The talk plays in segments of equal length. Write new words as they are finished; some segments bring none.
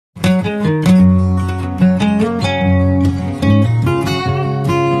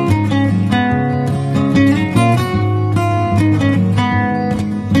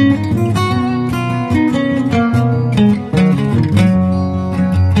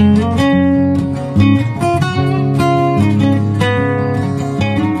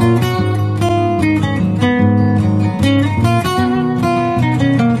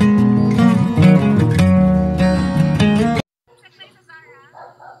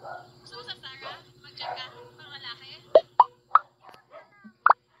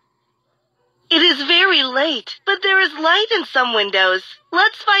It is very late, but there is light in some windows.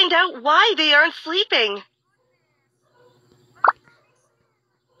 Let's find out why they aren't sleeping.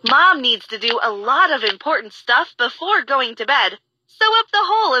 Mom needs to do a lot of important stuff before going to bed. Sew up the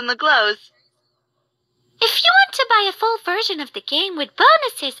hole in the clothes. If you want to buy a full version of the game with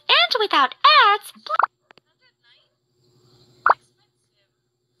bonuses and without ads,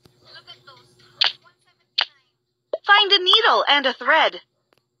 Find a needle and a thread.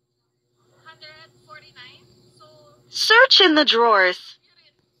 Search in the drawers.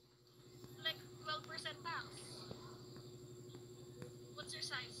 What's your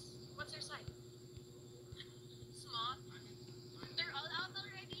size? Small? They're all out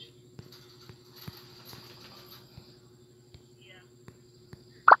already? Yeah.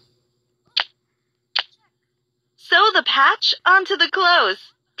 Sew the patch onto the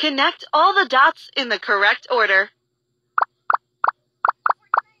clothes. Connect all the dots in the correct order.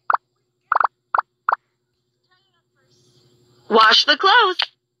 Wash the clothes.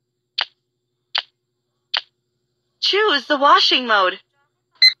 Choose the washing mode.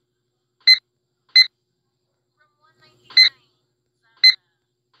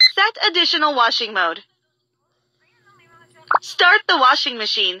 Set additional washing mode. Start the washing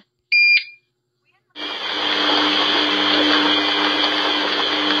machine.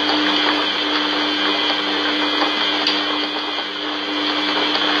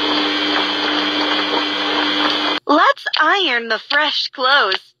 Let's iron the fresh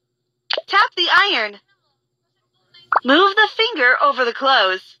clothes. Tap the iron. Move the finger over the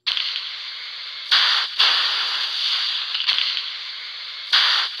clothes.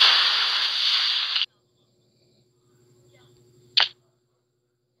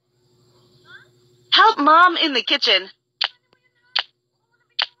 Help Mom in the kitchen.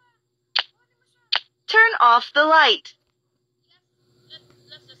 Turn off the light.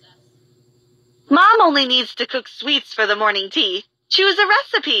 Mom only needs to cook sweets for the morning tea. Choose a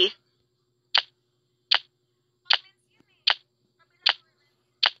recipe.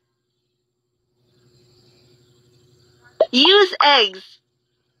 Use eggs.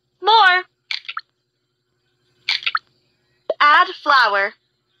 More. Add flour.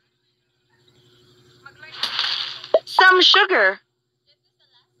 Some sugar.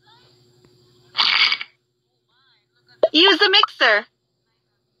 Use a mixer.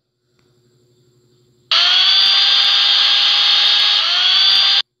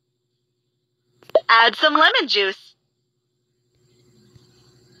 Add some lemon juice.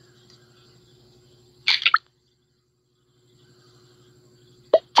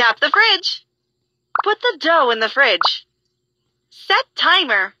 Tap the fridge. Put the dough in the fridge. Set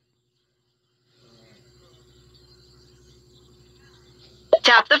timer.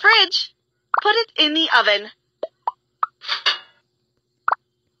 Tap the fridge. Put it in the oven.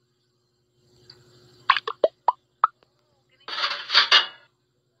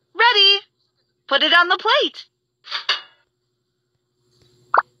 Ready. Put it on the plate.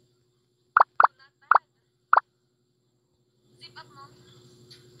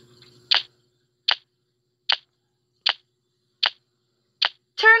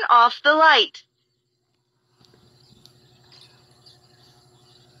 Turn off the light.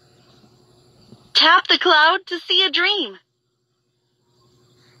 Tap the cloud to see a dream.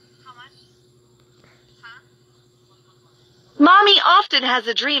 How much? Huh? Mommy often has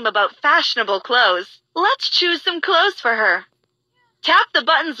a dream about fashionable clothes. Let's choose some clothes for her. Tap the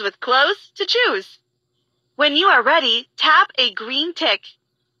buttons with clothes to choose. When you are ready, tap a green tick.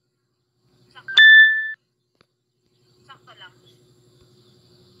 Sakto lang.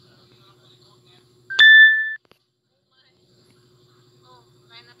 Oh,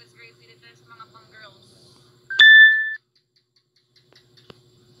 lineup is crazy dito sa mga pang-girls.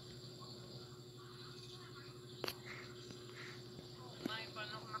 Oh my,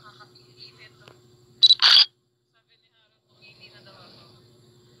 paano ako makakapili nito? Sabi ni Harold, pumili na daw ako.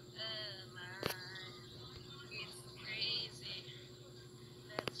 Oh my, it's crazy.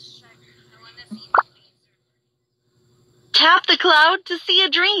 Let's check. I wanna see the blazer. Tap the cloud to see a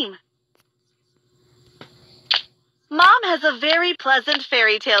dream. Mom has a very pleasant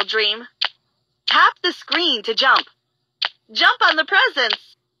fairy tale dream. Tap the screen to jump. Jump on the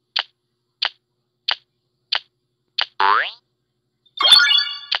presents.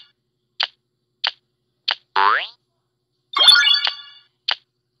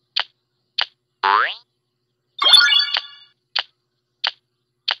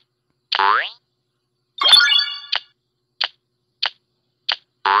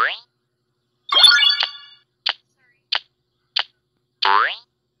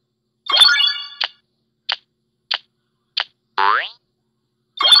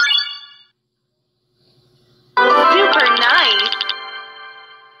 Super nice.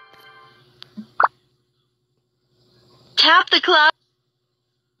 Tap the cloud.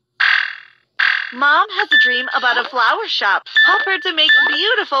 Mom has a dream about a flower shop. Help her to make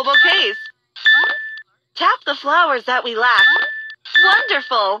beautiful bouquets. Tap the flowers that we lack.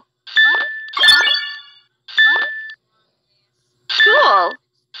 Wonderful. Cool.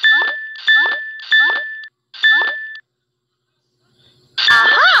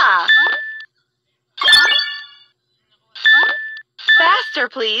 Aha! Faster,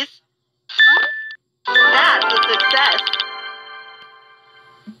 please. That's a success.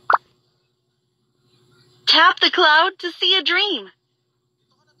 Tap the cloud to see a dream.